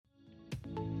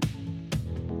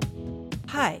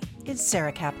Hi, it's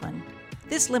Sarah Kaplan.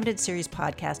 This limited series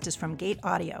podcast is from GATE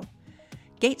Audio.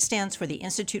 GATE stands for the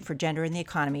Institute for Gender and the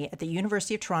Economy at the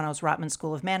University of Toronto's Rotman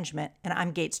School of Management, and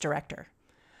I'm GATE's director.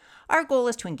 Our goal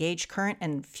is to engage current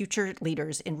and future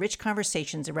leaders in rich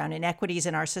conversations around inequities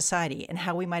in our society and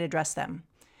how we might address them.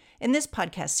 In this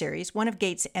podcast series, one of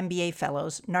GATE's MBA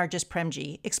fellows, Narjis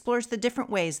Premji, explores the different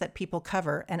ways that people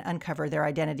cover and uncover their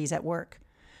identities at work.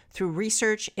 Through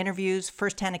research, interviews,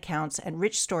 first-hand accounts, and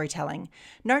rich storytelling,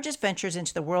 Narjis ventures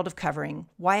into the world of covering,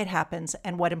 why it happens,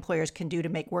 and what employers can do to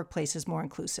make workplaces more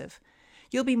inclusive.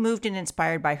 You'll be moved and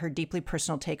inspired by her deeply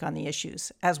personal take on the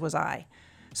issues, as was I.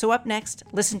 So up next,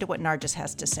 listen to what Narjis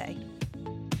has to say.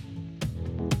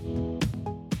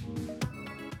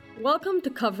 Welcome to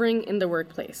Covering in the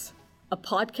Workplace, a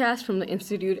podcast from the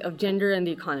Institute of Gender and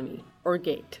the Economy, or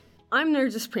GATE. I'm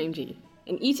Narjis Premji.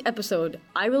 In each episode,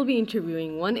 I will be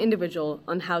interviewing one individual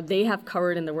on how they have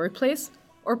covered in the workplace,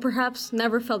 or perhaps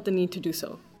never felt the need to do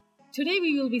so. Today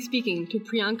we will be speaking to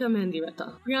Priyanka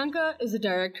Mehendiretta. Priyanka is the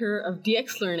director of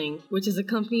DX Learning, which is a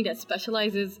company that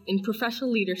specializes in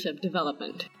professional leadership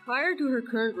development. Prior to her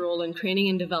current role in training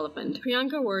and development,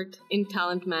 Priyanka worked in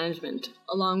talent management,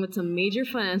 along with some major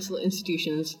financial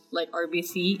institutions like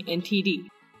RBC and TD.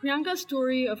 Priyanka's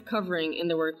story of covering in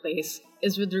the workplace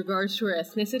is with regards to her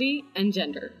ethnicity and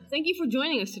gender. Thank you for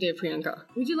joining us today, Priyanka.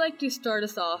 Would you like to start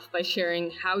us off by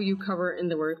sharing how you cover in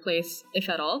the workplace, if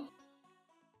at all?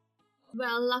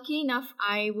 Well, lucky enough,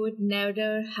 I would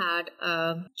never had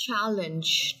a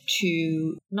challenge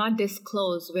to not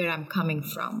disclose where I'm coming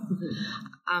from.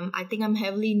 I think I'm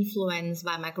heavily influenced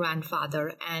by my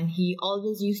grandfather, and he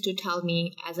always used to tell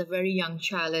me as a very young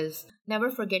child is,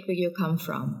 never forget where you come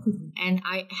from. And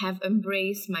I have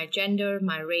embraced my gender,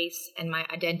 my race, and my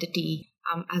identity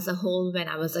as a whole when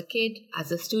I was a kid,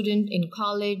 as a student in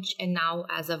college, and now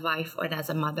as a wife and as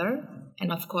a mother,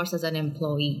 and of course as an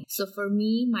employee. So for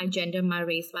me, my gender, my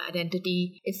race, my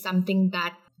identity is something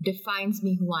that defines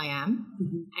me who I am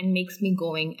and makes me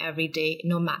going every day,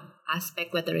 no matter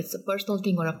aspect, whether it's a personal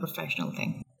thing or a professional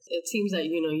thing. It seems that,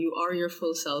 you are your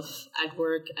full self at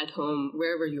work, at home,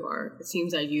 wherever you are. It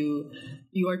seems that you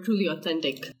are truly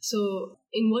authentic. So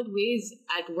in what ways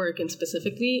at work and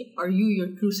specifically are you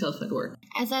your true self at work?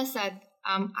 As I said,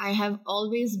 I have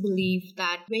always believed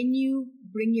that when you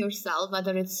bring yourself,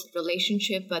 whether it's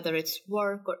relationship, whether it's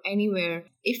work or anywhere,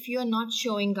 if you're not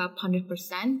showing up 100%,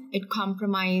 it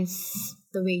compromises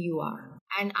the way you are.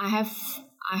 And I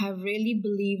have really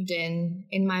believed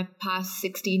in my past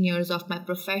 16 years of my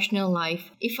professional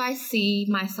life, if I see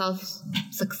myself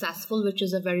successful, which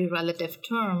is a very relative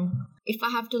term, if I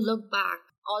have to look back,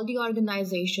 all the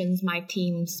organizations, my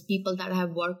teams, people that I have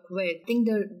worked with, I think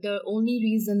the only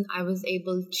reason I was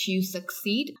able to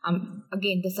succeed,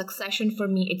 again, the succession for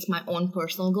me, it's my own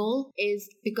personal goal, is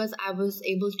because I was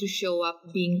able to show up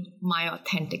being my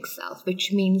authentic self,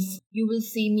 which means you will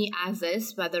see me as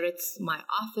is, whether it's my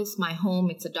office, my home,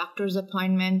 it's a doctor's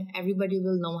appointment, everybody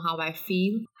will know how I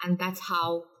feel, and that's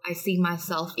how I see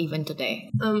myself even today.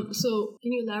 So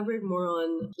can you elaborate more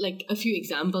on a few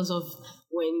examples of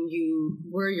when you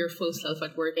were your full self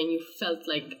at work and you felt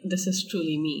like this is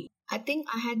truly me? I think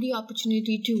I had the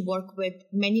opportunity to work with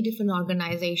many different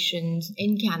organizations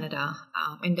in Canada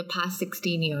in the past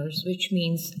 16 years, which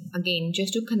means, again,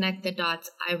 just to connect the dots,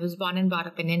 I was born and brought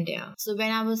up in India. So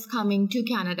when I was coming to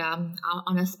Canada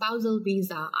on a spousal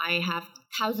visa, I have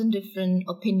 1,000 different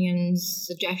opinions,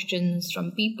 suggestions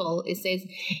from people. It says,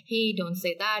 hey, don't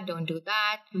say that, don't do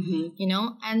that,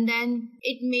 and then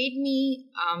it made me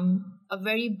a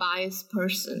very biased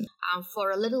person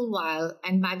for a little while.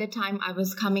 And by the time I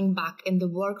was coming back in the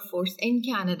workforce in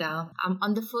Canada,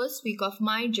 on the first week of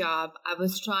my job, I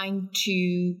was trying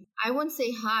to, I won't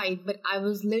say hide, but I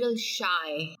was a little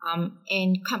shy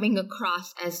in coming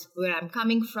across as where I'm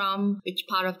coming from, which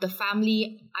part of the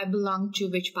family I belong to,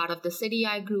 which part of the city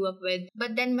I grew up with.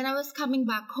 But then when I was coming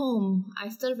back home, I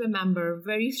still remember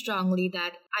very strongly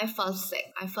that I felt sick.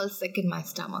 I felt sick in my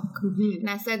stomach. And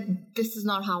I said, this is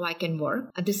not how I can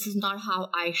work. This is not how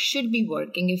I should be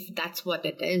working if that's what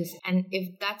it is. And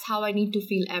if that's how I need to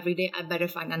feel every day, I better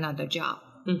find another job.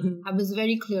 I was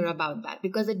very clear about that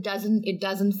because it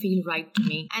doesn't feel right to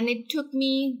me. And it took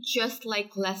me just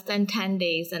less than 10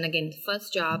 days. And again,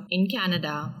 first job in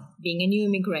Canada, being a new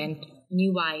immigrant,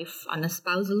 new wife on a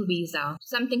spousal visa,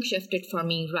 something shifted for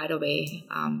me right away,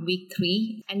 week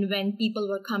 3. And when people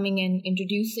were coming in,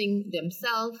 introducing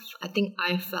themselves, I think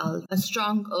I felt a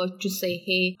strong urge to say,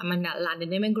 hey, I'm a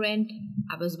London immigrant.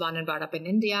 I was born and brought up in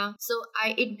India. So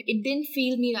it didn't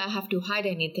feel me that I have to hide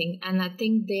anything. And I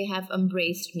think they have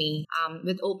embraced me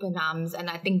with open arms. And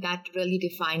I think that really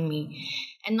defined me.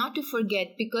 And not to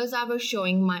forget, because I was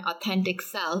showing my authentic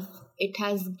self, it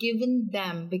has given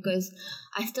them, because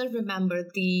I still remember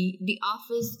the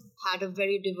office had a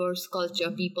very diverse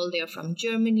culture. People there from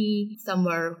Germany, some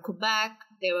were Quebec,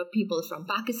 there were people from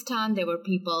Pakistan, there were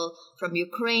people from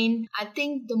Ukraine. I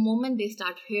think the moment they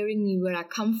start hearing me where I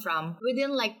come from,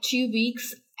 within like 2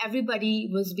 weeks,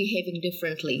 everybody was behaving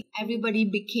differently. Everybody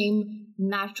became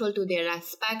natural to their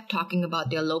aspect, talking about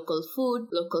their local food,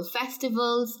 local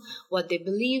festivals, what they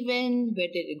believe in, where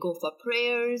they go for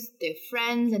prayers, their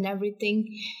friends and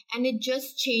everything. And it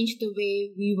just changed the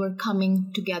way we were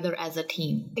coming together as a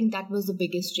team. I think that was the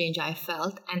biggest change I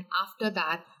felt. And after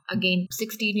that, again,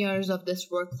 16 years of this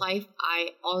work life, I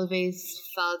always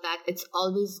felt that it's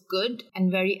always good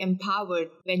and very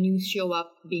empowered when you show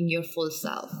up being your full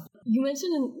self. You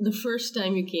mentioned in the first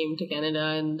time you came to Canada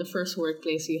and the first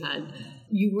workplace you had,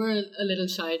 you were a little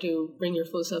shy to bring your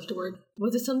full self to work.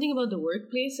 Was it something about the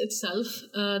workplace itself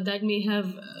that may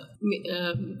have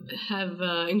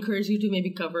encouraged you to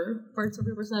maybe cover parts of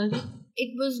your personality?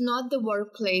 It was not the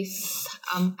workplace.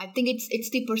 I think it's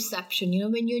the perception.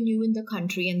 When you're new in the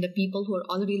country and the people who are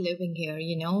already living here,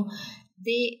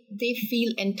 they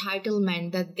feel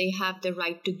entitlement that they have the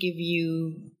right to give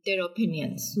you their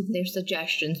opinions, their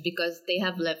suggestions, because they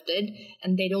have lived it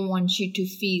and they don't want you to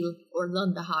feel or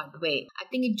learn the hard way. I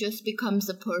think it just becomes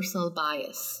a personal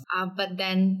bias. But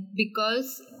then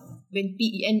because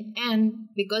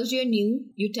because you're new,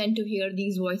 you tend to hear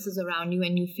these voices around you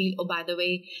and you feel, oh, by the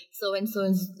way, so-and-so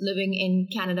is living in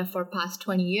Canada for past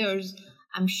 20 years.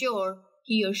 I'm sure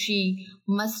he or she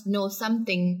must know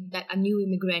something that a new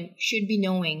immigrant should be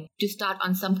knowing to start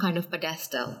on some kind of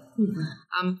pedestal.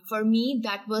 Mm-hmm. For me,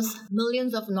 that was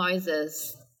millions of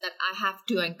noises that I have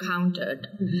to encounter.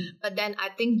 Mm-hmm. But then I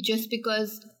think just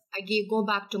because I go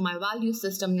back to my value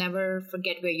system, never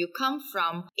forget where you come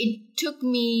from, it took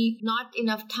me not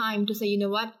enough time to say, you know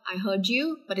what, I heard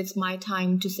you, but it's my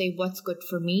time to say what's good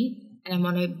for me. And I'm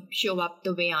going to show up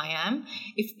the way I am.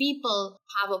 If people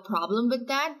have a problem with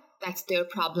that, that's their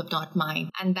problem, not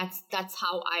mine. And that's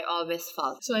how I always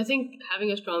felt. So I think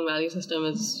having a strong value system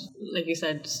is, like you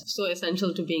said, so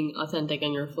essential to being authentic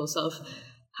and your full self.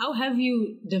 How have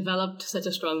you developed such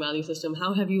a strong value system?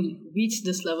 How have you reached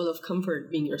this level of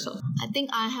comfort being yourself? I think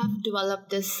I have developed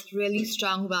this really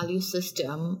strong value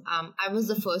system. I was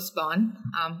the firstborn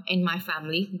in my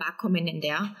family back home in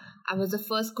India. I was the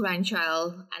first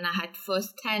grandchild and I had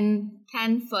first 10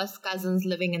 first cousins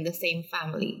living in the same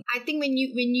family. I think when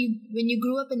you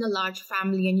grew up in a large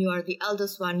family and you are the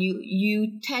eldest one,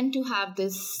 you tend to have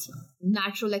this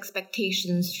natural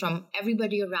expectations from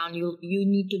everybody around you. You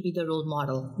need to be the role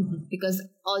model because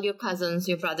all your cousins,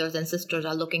 your brothers and sisters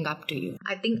are looking up to you.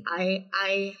 I think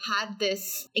I had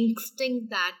this instinct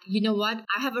that, you know what,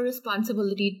 I have a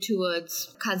responsibility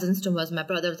towards cousins, towards my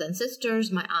brothers and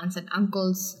sisters, my aunts and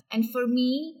uncles. And for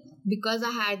me, because I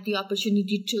had the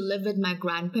opportunity to live with my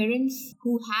grandparents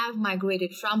who have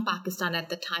migrated from Pakistan at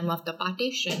the time of the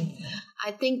partition,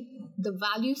 I think the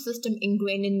value system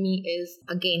ingrained in me is,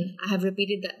 again, I have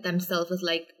repeated that themselves as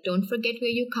like, don't forget where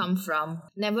you come from,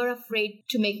 never afraid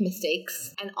to make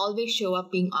mistakes, and always show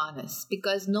up being honest.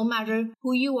 Because no matter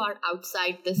who you are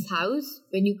outside this house,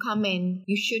 when you come in,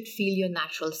 you should feel your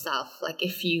natural self. Like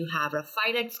if you have a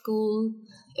fight at school,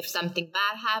 if something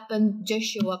bad happened, just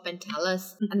show up and tell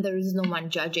us, and there is no one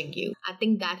judging you. I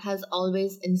think that has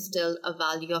always instilled a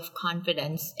value of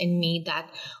confidence in me that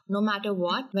no matter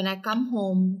what, when I come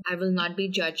home, I will not be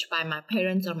judged by my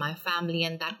parents or my family,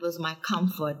 and that was my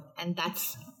comfort. And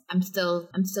I'm still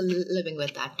living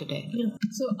with that today. Yeah.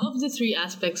 So of the three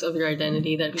aspects of your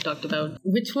identity that we talked about,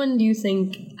 which one do you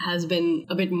think has been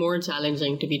a bit more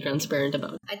challenging to be transparent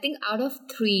about? I think out of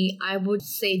three, I would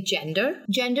say gender.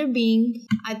 Gender being,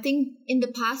 I think in the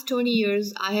past 20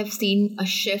 years, I have seen a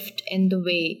shift in the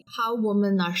way how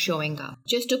women are showing up.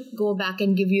 Just to go back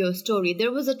and give you a story,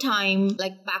 there was a time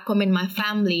like back home in my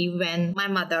family when my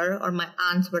mother or my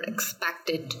aunts were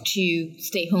expected to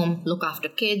stay home, look after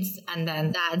kids, and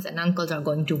then dads and uncles are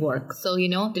going to work. So,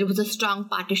 there was a strong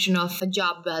partition of a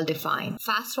job well defined.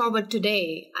 Fast forward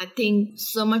today, I think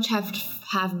so much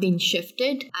have been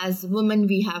shifted. As women,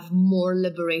 we have more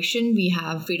liberation. We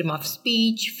have freedom of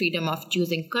speech, freedom of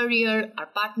choosing career, our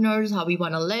partners, how we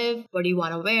want to live, what do you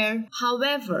want to wear.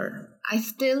 However, I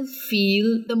still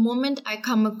feel the moment I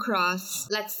come across,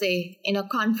 let's say, in a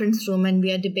conference room and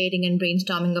we are debating and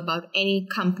brainstorming about any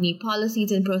company policies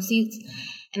and proceeds,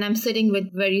 and I'm sitting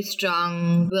with very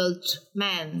strong-willed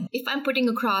men, if I'm putting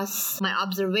across my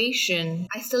observation,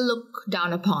 I still look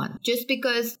down upon. Just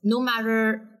because no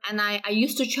matter, and I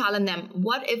used to challenge them,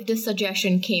 what if this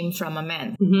suggestion came from a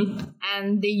man?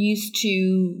 And they used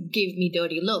to give me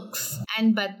dirty looks.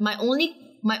 But my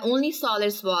only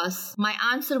solace was, my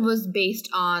answer was based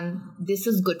on, this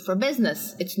is good for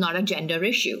business. It's not a gender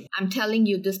issue. I'm telling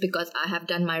you this because I have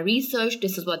done my research.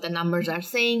 This is what the numbers are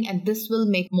saying, and this will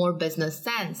make more business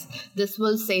sense. This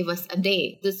will save us a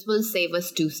day. This will save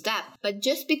us 2 steps. But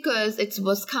just because it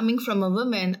was coming from a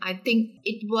woman, I think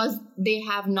they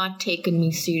have not taken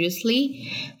me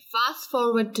seriously. Fast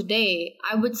forward today,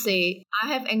 I would say I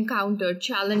have encountered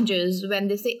challenges when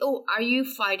they say, oh, are you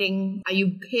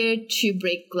here to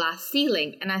break glass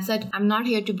ceiling? And I said, I'm not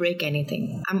here to break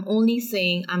anything. I'm only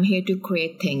saying I'm here to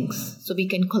create things so we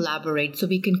can collaborate, so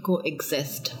we can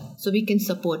coexist, so we can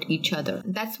support each other.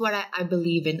 That's what I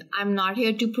believe in. I'm not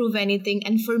here to prove anything.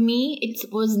 And for me,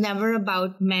 it was never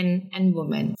about men and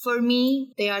women. For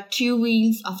me, they are 2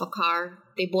 wheels of a car.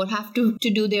 They both have to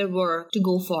do their work to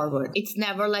go forward. It's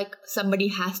never like somebody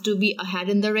has to be ahead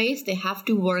in the race. They have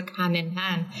to work hand in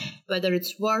hand, whether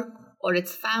it's work or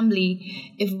it's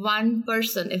family. If one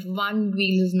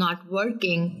wheel is not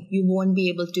working, you won't be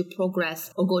able to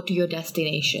progress or go to your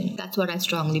destination. That's what I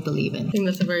strongly believe in. I think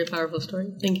that's a very powerful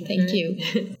story. Thank you. Thank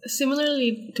you.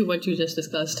 Similarly to what you just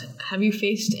discussed, have you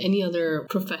faced any other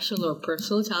professional or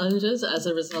personal challenges as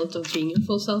a result of being your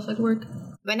full self at work?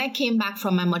 When I came back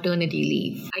from my maternity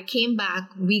leave, I came back,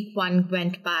 week 1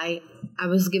 went by, I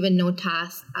was given no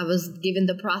task, I was given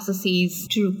the processes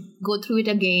to go through it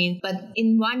again. But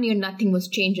in 1 year, nothing was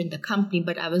changed in the company,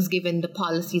 but I was given the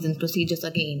policies and procedures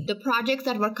again. The projects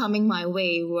that were coming my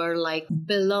way were like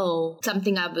below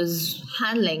something I was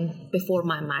handling before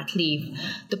my mat leave.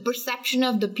 The perception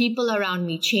of the people around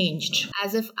me changed,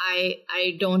 as if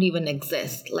I don't even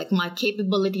exist. Like my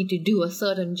capability to do a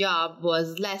certain job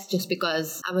was less just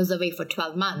because I was away for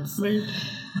 12 months. Right.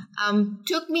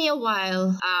 Took me a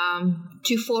while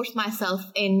to force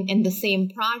myself in the same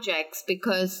projects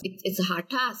because it's a hard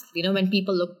task, when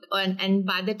people look and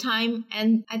by the time,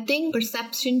 and I think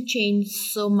perception changed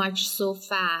so much so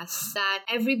fast that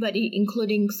everybody,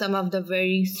 including some of the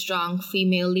very strong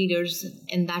female leaders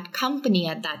in that company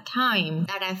at that time,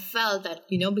 that I felt that,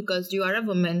 because you are a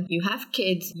woman, you have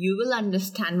kids, you will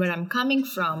understand where I'm coming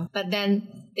from, but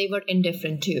then they were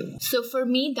indifferent too. So for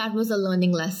me, that was a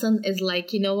learning lesson, is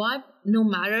like, you know what, no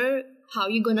matter how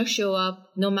you're going to show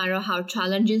up, no matter how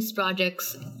challenges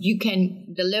projects you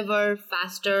can deliver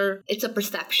faster, it's a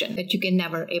perception that you can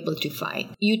never able to fight.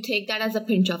 You take that as a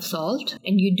pinch of salt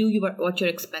and you do what you're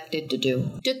expected to do.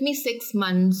 Took me 6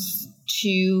 months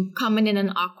to come in an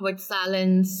awkward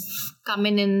silence, come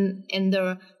in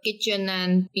the kitchen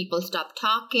and people stop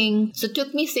talking. So it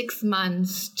took me 6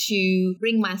 months to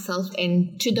bring myself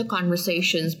into the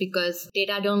conversations because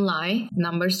data don't lie,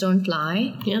 numbers don't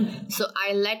lie. Yeah. So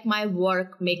I let my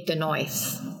work make the noise.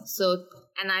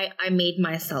 And I made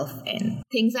myself in.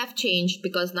 Things have changed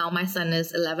because now my son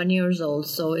is 11 years old.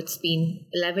 So it's been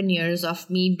 11 years of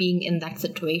me being in that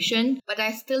situation. But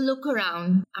I still look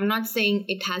around. I'm not saying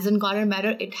it hasn't gotten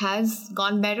better. It has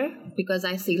gone better because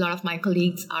I see a lot of my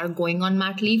colleagues are going on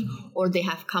mat leave or they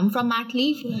have come from mat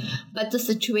leave. Yeah. But the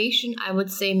situation, I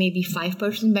would say maybe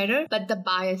 5% better, but the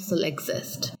bias still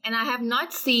exists. And I have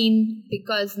not seen,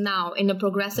 because now in a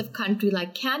progressive country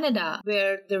like Canada,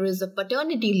 where there is a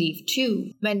paternity leave too,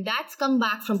 when dads come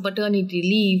back from paternity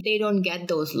leave, they don't get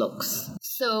those looks.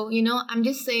 So, I'm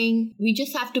just saying we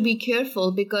just have to be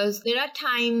careful because there are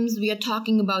times we are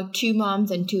talking about 2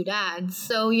 moms and 2 dads.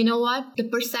 So, you know what? The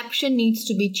perception needs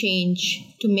to be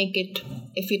changed to make it,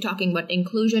 if you're talking about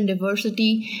inclusion,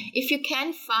 diversity, if you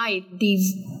can fight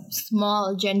these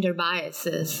small gender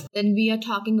biases, then we are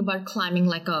talking about climbing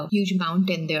like a huge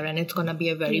mountain there, and it's going to be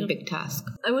a very big task.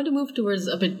 I want to move towards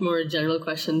a bit more general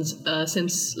questions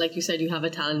since, like you said, you have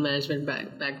a talent management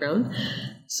background.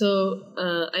 So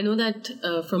I know that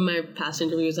from my past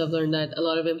interviews, I've learned that a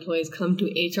lot of employees come to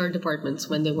HR departments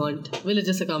when they want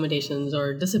religious accommodations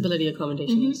or disability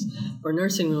accommodations or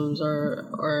nursing rooms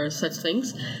or such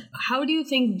things. How do you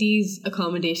think these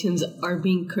accommodations are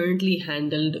being currently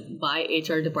handled by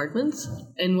HR departments,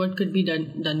 and what could be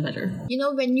done better?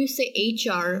 When you say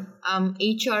HR,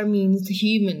 HR means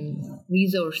human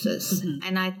resources.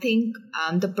 And I think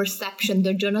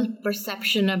the general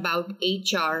perception about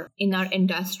HR in our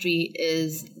industry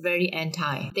is very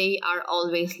anti. They are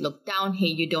always looked down. Hey,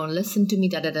 you don't listen to me,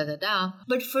 da da da da da.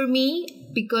 But for me,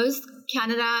 because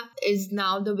Canada is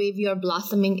now the way we are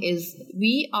blossoming is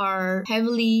we are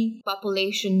heavily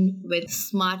population with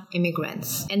smart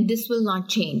immigrants, and this will not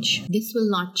change. This will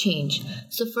not change.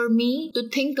 So for me to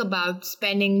think about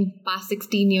spending past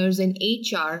 16 years in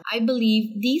HR, I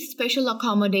believe these special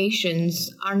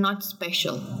accommodations are not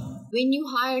special. When you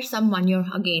hire someone,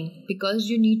 because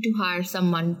you need to hire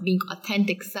someone being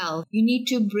authentic self, you need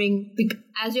to bring,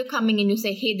 as you're coming in, you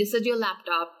say, hey, this is your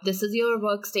laptop, this is your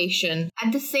workstation.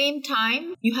 At the same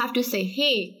time, you have to say,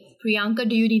 hey, Priyanka,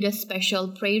 do you need a special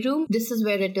prayer room? This is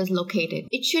where it is located.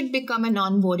 It should become an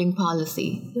onboarding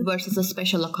policy versus a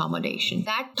special accommodation.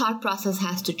 That thought process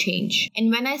has to change.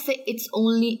 And when I say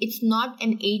it's not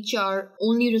an HR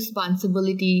only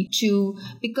responsibility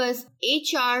because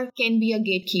HR can be a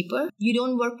gatekeeper. You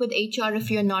don't work with HR if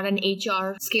you're not an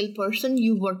HR skilled person.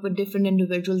 You work with different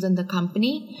individuals in the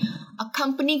company. A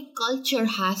company culture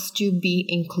has to be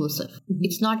inclusive.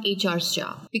 It's not HR's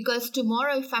job. Because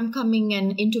tomorrow, if I'm coming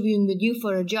and interviewing with you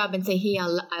for a job and say, hey,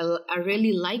 I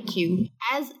really like you,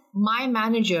 as my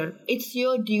manager, it's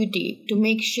your duty to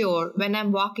make sure when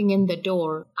I'm walking in the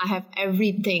door, I have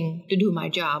everything to do my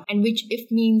job. And which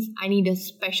if means I need a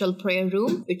special prayer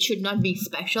room, which should not be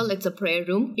special, it's a prayer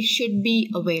room, it should be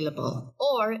available.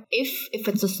 Or if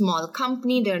it's a small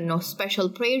company, there are no special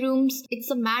prayer rooms,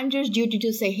 it's a manager's duty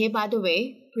to say, hey, by the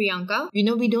way, Priyanka,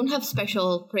 we don't have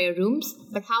special prayer rooms,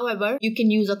 but however, you can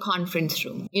use a conference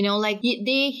room.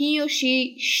 He or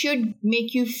she should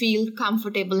make you feel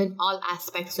comfortable in all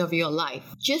aspects of your life.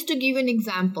 Just to give you an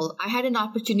example, I had an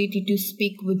opportunity to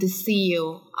speak with the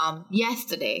CEO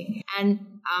yesterday, and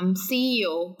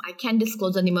CEO, I can't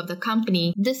disclose the name of the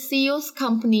company. The CEO's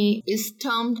company is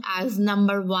termed as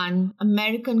 #1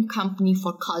 American company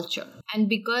for culture. And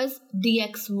because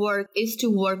DX work is to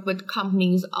work with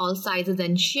companies all sizes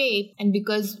and shape, and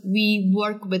because we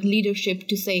work with leadership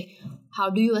to say, how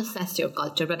do you assess your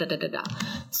culture?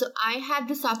 So I had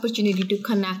this opportunity to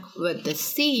connect with the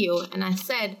CEO, and I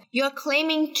said, you're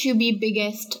claiming to be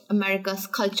biggest America's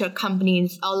culture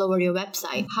companies all over your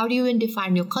website. How do you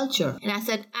define your culture? And I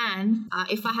said,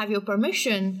 if I have your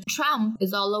permission, Trump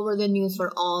is all over the news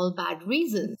for all bad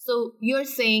reasons. So you're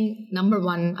saying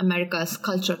 #1 America's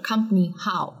culture company.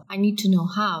 How? I need to know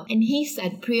how. And he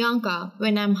said, Priyanka,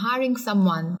 when I'm hiring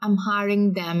someone, I'm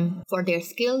hiring them for their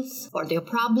skills, for their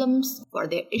problems, for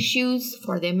their issues,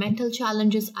 for their mental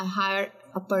challenges. I hire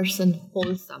a person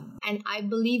wholesome. And I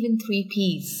believe in 3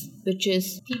 Ps, which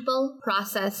is people,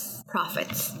 process,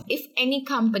 profits. If any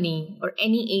company or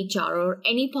any HR or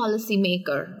any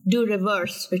policymaker do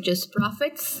reverse, which is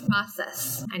profits,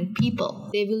 process, and people,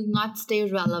 they will not stay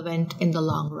relevant in the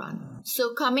long run.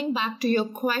 So coming back to your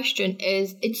question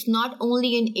is, it's not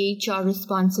only an HR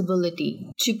responsibility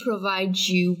to provide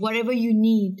you whatever you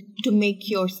need to make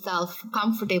yourself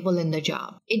comfortable in the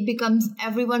job. It becomes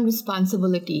everyone's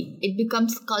responsibility. It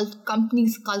becomes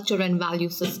company's culture and value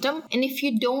system. And if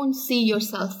you don't see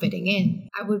yourself fitting in,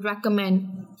 I would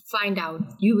recommend find out.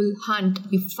 You will hunt.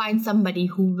 You find somebody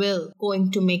who will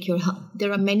going to make your help.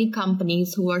 There are many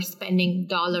companies who are spending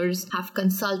dollars, have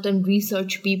consultant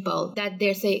research people that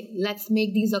they say, let's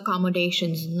make these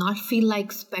accommodations not feel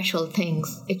like special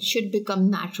things. It should become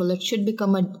natural. It should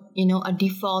become a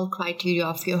default criteria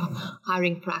of your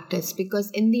hiring practice,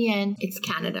 because in the end, it's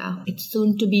Canada. It's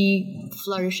soon to be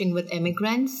flourishing with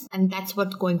immigrants, and that's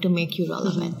what's going to make you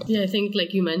relevant. Yeah, I think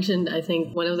like you mentioned, I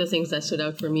think one of the things that stood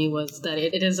out for me was that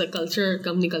it is a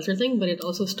company culture thing, but it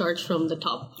also starts from the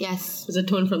top. Yes. It's a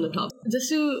tone from the top. Just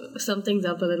to sum things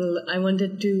up a little, I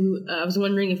was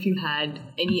wondering if you had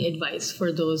any advice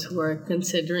for those who are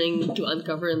considering to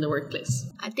uncover in the workplace.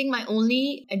 I think my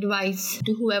only advice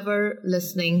to whoever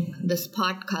listening this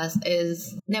podcast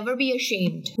is never be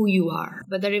ashamed who you are.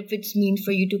 Whether if it's mean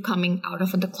for you to coming out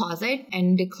of the closet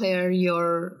and declare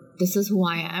this is who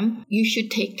I am, you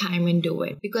should take time and do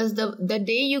it. Because the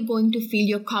day you're going to feel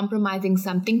you're compromising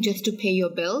something just to pay your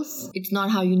bills, it's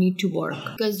not how you need to work.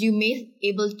 Because you may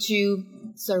able to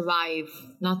survive,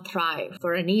 not thrive,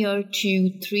 for a year,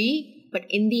 2, 3, but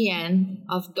in the end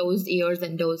of those years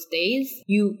and those days,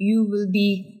 you will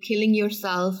be killing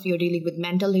yourself. You're dealing with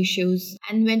mental issues.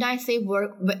 And when I say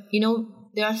work,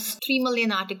 there are 3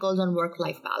 million articles on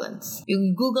work-life balance.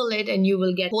 You Google it and you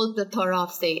will get whole plethora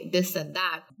of say this and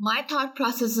that. My thought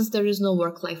process is there is no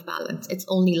work-life balance. It's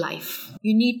only life.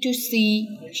 You need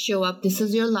to show up. This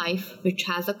is your life, which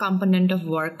has a component of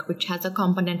work, which has a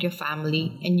component of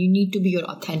family, and you need to be your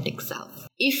authentic self.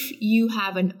 If you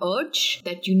have an urge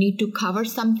that you need to cover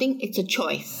something, it's a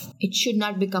choice. It should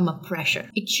not become a pressure.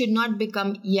 It should not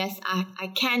become, yes,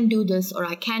 I can do this or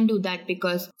I can do that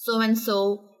because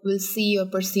so-and-so will see or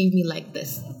perceive me like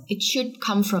this. it should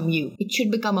come from you. It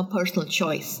should become a personal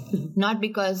choice, not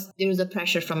because there is a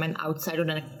pressure from an outside or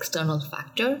an external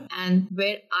factor. And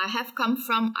where I have come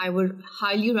from, I would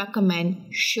highly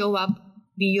recommend show up,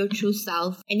 be your true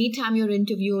self. Anytime you're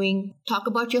interviewing, talk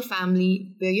about your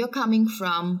family, where you're coming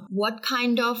from, what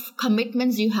kind of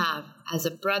commitments you have as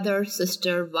a brother,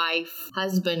 sister, wife,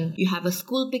 husband. You have a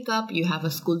school pickup, you have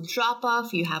a school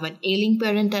drop-off, you have an ailing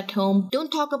parent at home.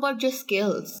 Don't talk about your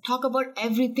skills. Talk about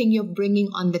everything you're bringing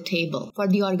on the table for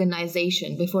the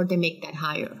organization before they make that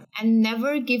hire. And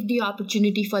never give the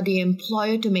opportunity for the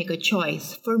employer to make a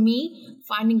choice. For me,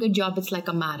 finding a job is like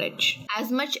a marriage. As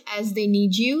much as they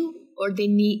need you, or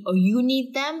you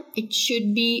need them, it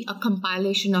should be a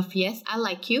compilation of, yes, I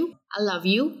like you, I love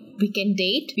you, we can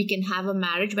date, we can have a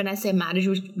marriage. When I say marriage,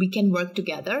 we can work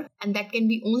together. And that can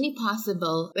be only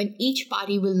possible when each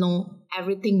party will know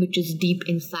everything which is deep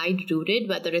inside rooted,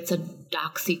 whether it's a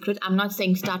dark secret. I'm not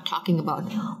saying start talking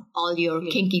about all your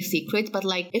kinky secrets, but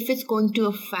like if it's going to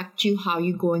affect you, how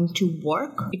you're going to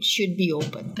work, it should be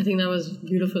open. I think that was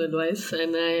beautiful advice,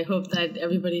 and I hope that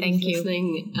everybody who's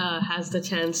listening has the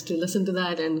chance to listen to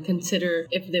that and consider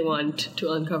if they want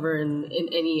to uncover in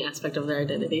any aspect of their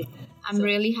identity. I'm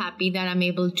really happy that I'm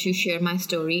able to share my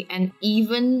story. And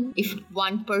even if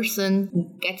one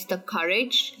person gets the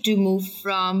courage to move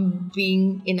from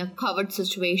being in a covered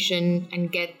situation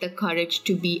and get the courage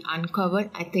to be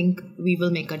uncovered, I think we will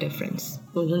make a difference.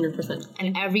 100%.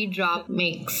 And every drop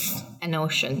makes an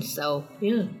ocean. So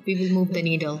we will move the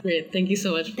needle. Great. Thank you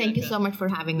so much. Thank you so much for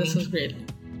having me. This was great.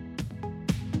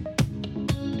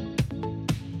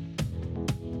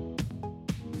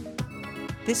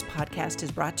 This podcast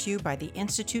is brought to you by the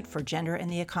Institute for Gender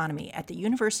and the Economy at the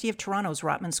University of Toronto's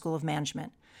Rotman School of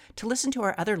Management. To listen to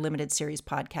our other limited series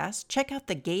podcasts, check out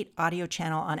the Gate Audio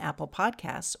channel on Apple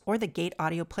Podcasts or the Gate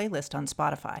Audio playlist on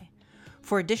Spotify.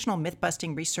 For additional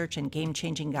myth-busting research and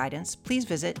game-changing guidance, please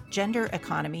visit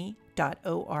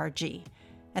gendereconomy.org.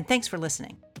 And thanks for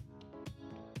listening.